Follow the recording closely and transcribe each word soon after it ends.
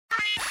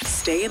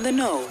Stay in the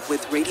know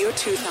with Radio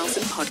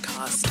 2000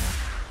 podcast.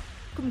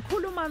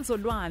 Mkhulu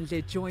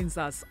Manzolwandle joins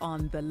us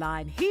on the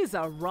line. He's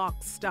a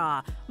rock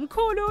star.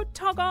 Mkhulu,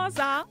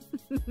 Thokoza.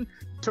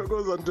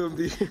 Thokoza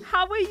Ntombi.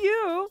 How are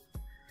you?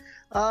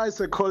 It's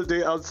a cold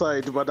day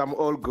outside, but I'm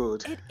all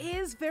good. It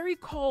is very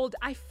cold.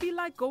 I feel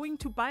like going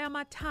to buy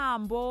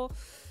amatambo.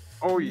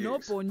 Oh, yes. No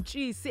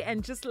bonchisi,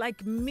 and just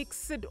like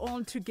mix it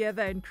all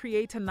together and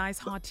create a nice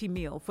hearty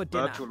meal for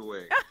dinner. That will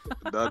work.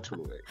 That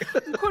will work.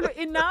 Mkhulu,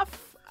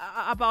 enough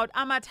about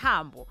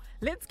amatambo.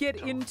 Let's get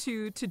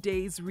into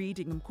today's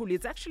reading, Mkhulu.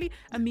 It's actually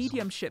a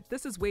mediumship.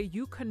 This is where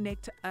you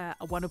connect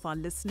one of our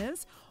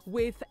listeners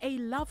with a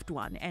loved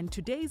one. And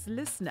today's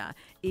listener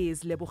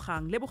is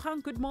Lebogang.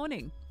 Lebogang, good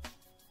morning.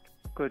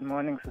 Good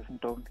morning, Sister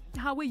Ntombi.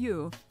 How are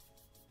you?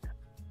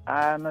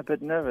 I'm a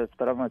bit nervous,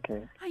 but I'm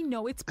okay. I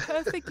know, it's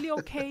perfectly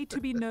okay to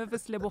be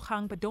nervous,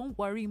 Lebogang, but don't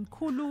worry,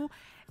 Mkhulu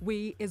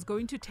is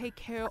going to take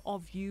care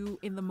of you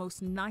in the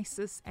most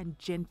nicest and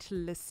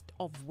gentlest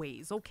of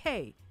ways,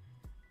 okay?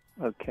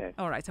 Okay.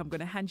 All right, I'm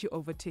going to hand you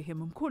over to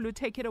him. Mkhulu,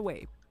 take it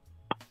away.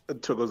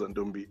 Thokoza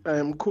Ntombi.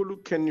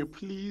 Mkhulu, can you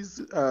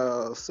please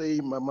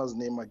say Mama's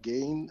name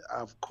again?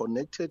 I've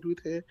connected with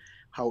her.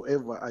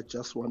 However, I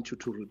just want you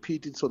to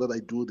repeat it so that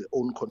I do the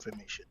own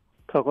confirmation.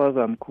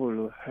 Thokoza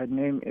Mkhulu. Her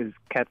name is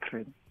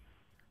Catherine.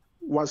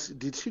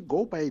 Did she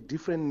go by a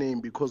different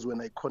name? Because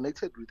when I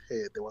connected with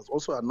her, there was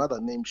also another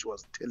name she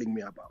was telling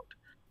me about.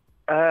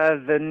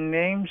 The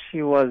name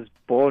she was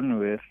born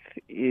with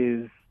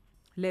is...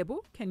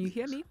 Lebo, can you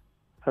hear me?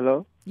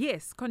 Hello?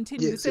 Yes,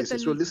 continue.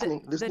 Yes, you're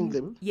listening,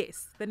 Lebo?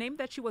 Yes, the name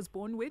that she was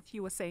born with,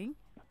 you were saying?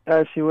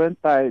 She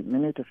went by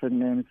many different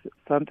names.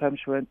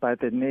 Sometimes she went by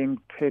the name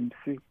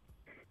Temsi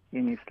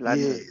in East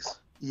London.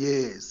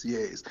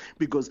 Yes.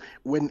 Because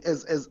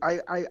as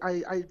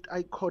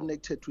I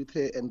connected with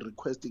her and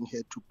requesting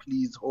her to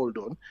please hold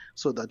on,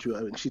 so that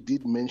she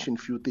did mention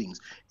few things,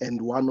 and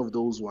one of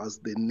those was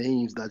the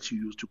names that she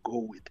used to go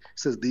with.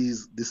 Says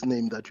this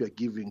name that you are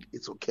giving,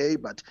 it's okay,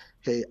 but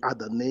her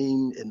other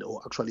name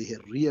or actually her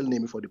real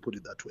name, if I put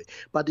it that way.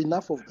 But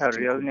enough of that.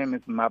 Her real name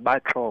is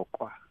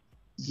Mabatlokwa.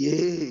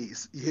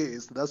 Yes,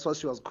 that's what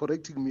she was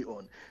correcting me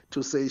on,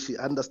 to say she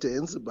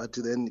understands, but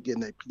then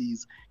again, I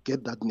please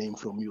get that name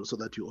from you so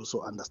that you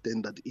also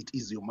understand that it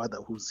is your mother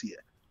who's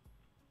here.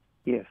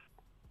 Yes.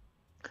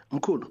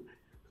 Mkhulu,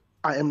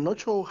 I am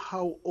not sure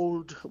how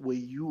old were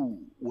you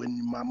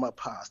when Mama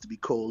passed,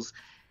 because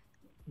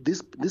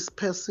this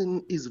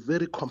person is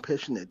very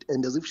compassionate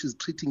and as if she's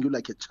treating you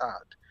like a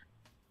child.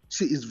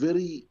 She is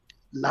very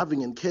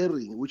loving and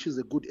caring, which is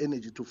a good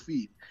energy to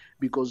feel,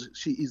 because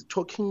she is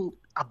talking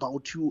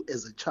about you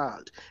as a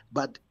child,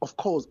 but of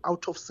course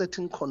out of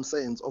certain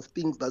concerns of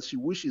things that she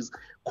wishes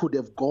could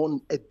have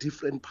gone a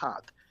different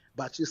path,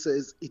 but she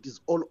says it is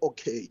all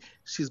okay.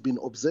 She's been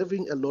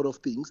observing a lot of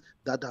things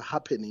that are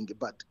happening,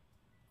 but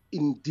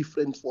in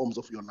different forms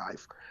of your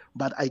life.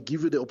 But I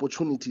give you the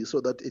opportunity so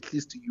that at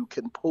least you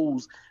can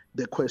pose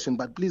the question,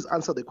 but please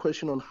answer the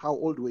question on how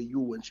old were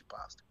you when she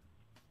passed.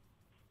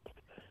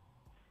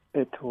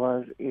 It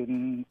was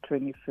in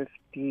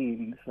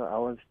 2015, so I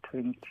was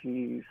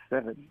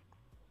 27.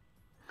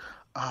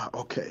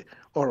 Okay.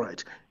 All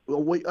right.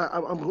 Well, wait,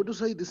 I'm going to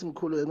say this,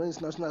 Mkhulu, and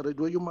it's national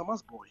radio. Were you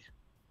Mama's boy?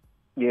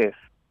 Yes.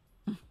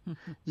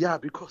 Yeah,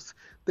 because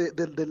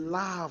the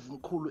love,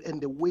 Mkhulu,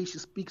 and the way she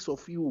speaks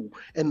of you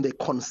and the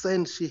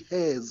concern she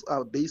has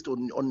based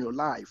on your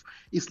life,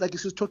 it's like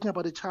she's talking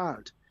about a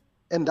child.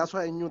 And that's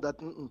why I knew that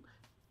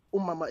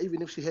Mama,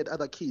 even if she had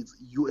other kids,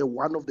 you are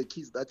one of the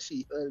kids that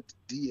she held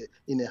dear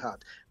in her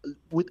heart.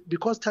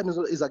 Because time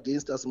is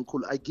against us,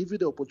 Mkhulu, I give you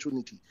the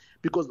opportunity,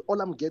 because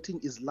all I'm getting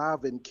is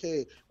love and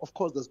care. Of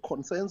course, there's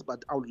concerns,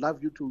 but I would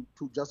love you to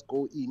just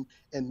go in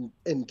and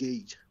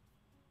engage.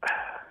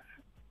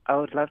 I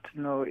would love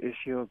to know, is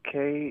she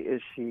okay?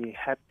 Is she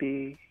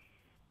happy?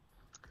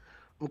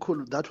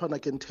 Mkhulu, that one I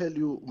can tell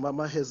you,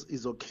 Mama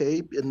is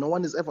okay. And no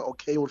one is ever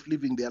okay with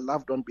leaving their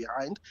loved one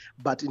behind.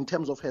 But in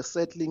terms of her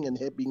settling and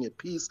her being at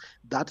peace,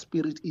 that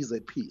spirit is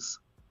at peace.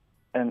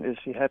 And is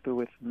she happy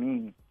with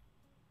me?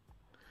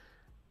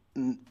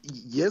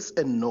 Yes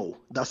and no.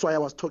 That's why I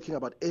was talking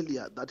about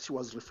earlier that she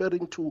was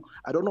referring to.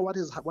 I don't know what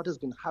has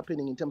been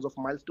happening in terms of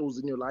milestones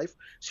in your life.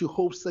 She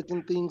hopes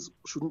certain things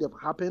shouldn't have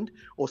happened,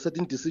 or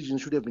certain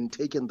decisions should have been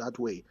taken that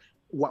way.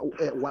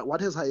 What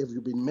have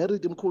you been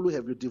married, Mkhulu?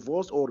 Have you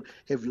divorced, or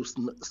have you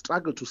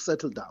struggled to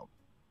settle down?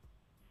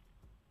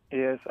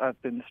 Yes, I've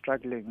been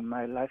struggling.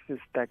 My life is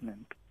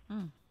stagnant.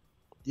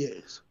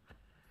 Yes.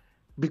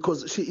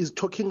 Because she is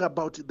talking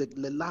about the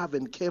love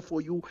and care for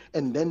you,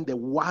 and then the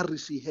worry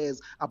she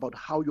has about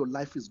how your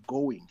life is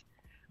going.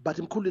 But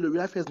Mkhulu, your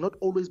life has not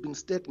always been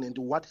stagnant.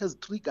 What has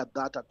triggered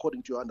that,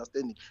 according to your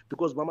understanding?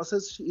 Because Mama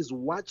says she is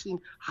watching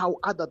how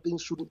other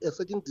things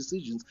certain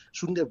decisions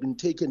shouldn't have been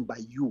taken by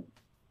you,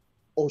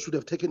 or should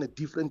have taken a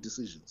different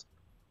decisions.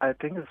 I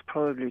think it's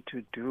probably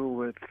to do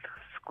with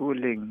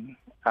schooling,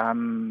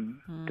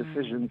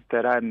 decisions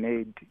that I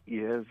made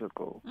years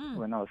ago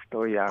when I was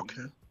still young.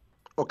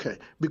 Okay,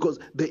 because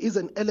there is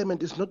an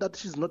element. It's not that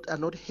she's not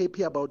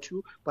happy about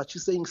you, but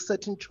she's saying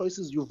certain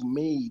choices you've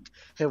made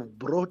have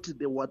brought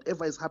the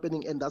whatever is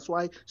happening, and that's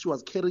why she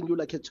was carrying you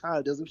like a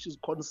child, as if she's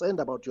concerned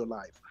about your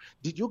life.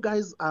 Did you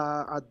guys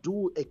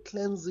do a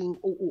cleansing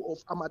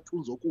of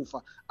Amatunzo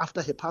Kufa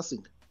after her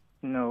passing?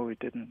 No, we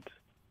didn't.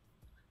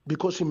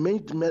 Because she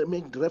made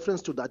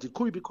reference to that. It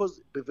could be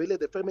because Bevele,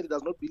 the family,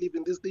 does not believe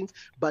in these things.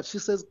 But she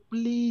says,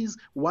 please,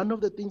 one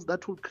of the things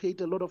that will create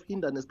a lot of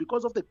hindrance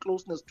because of the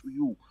closeness to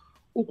you,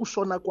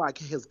 ukushona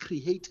kwakhe has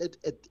created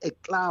a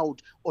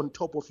cloud on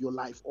top of your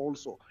life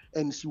also.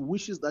 And she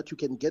wishes that you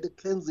can get a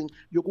cleansing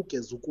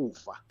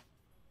yokugezukufa.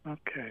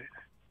 Okay.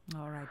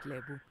 All right,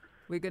 Lebu.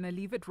 We're going to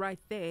leave it right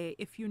there.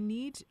 If you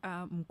need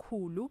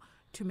Mkhulu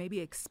to maybe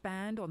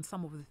expand on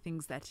some of the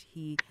things that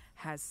he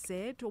has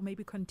said or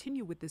maybe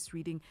continue with this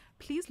reading,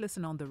 please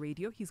listen on the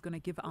radio. He's going to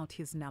give out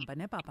his number.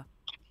 Ne, Baba?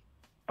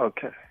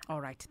 Okay.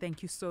 All right.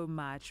 Thank you so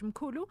much.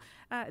 Mkhulu,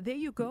 there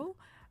you go.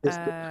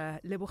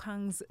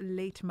 Lebogang's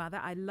late mother.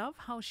 I love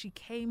how she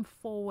came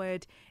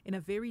forward in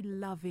a very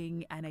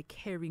loving and a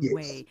caring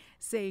way,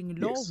 saying,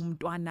 Lo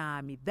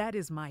mntwanami, that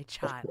is my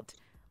child.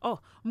 Oh,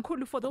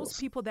 Mkhulu, for those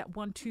people that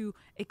want to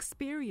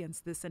experience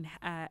this and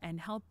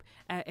help,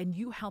 and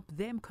you help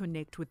them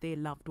connect with their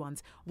loved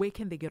ones, where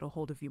can they get a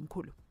hold of you,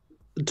 Mkhulu?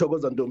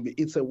 Thokoza Ntombi,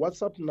 it's a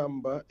WhatsApp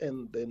number,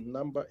 and the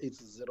number is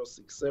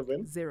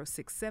 067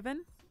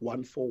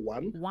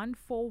 141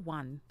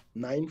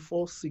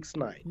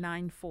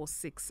 9469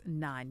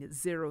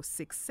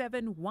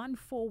 067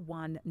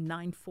 141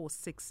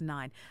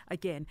 9469.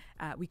 Again,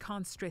 we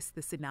can't stress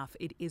this enough.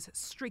 It is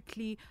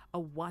strictly a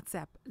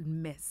WhatsApp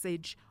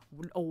message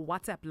or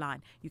WhatsApp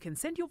line. You can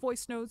send your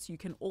voice notes. You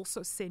can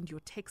also send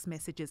your text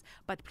messages,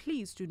 but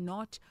please do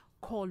not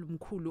call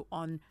Mkhulu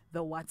on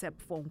the WhatsApp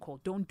phone call.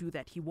 Don't do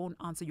that. He won't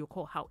answer your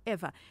call.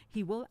 However,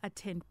 he will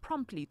attend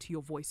promptly to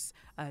your voice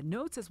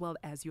notes as well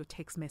as your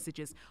text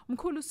messages.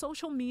 Mkhulu,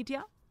 social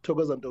media?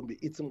 Thokoza Ntombi,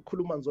 it's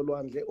Mkhulu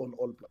Manzolwandle on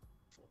all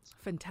platforms.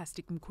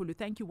 Fantastic, Mkhulu.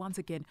 Thank you once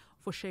again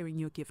for sharing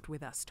your gift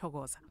with us.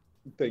 Thokoza.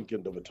 Thank you,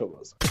 Ntombi.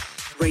 Thokoza.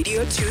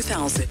 Radio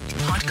 2000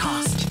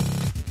 podcast.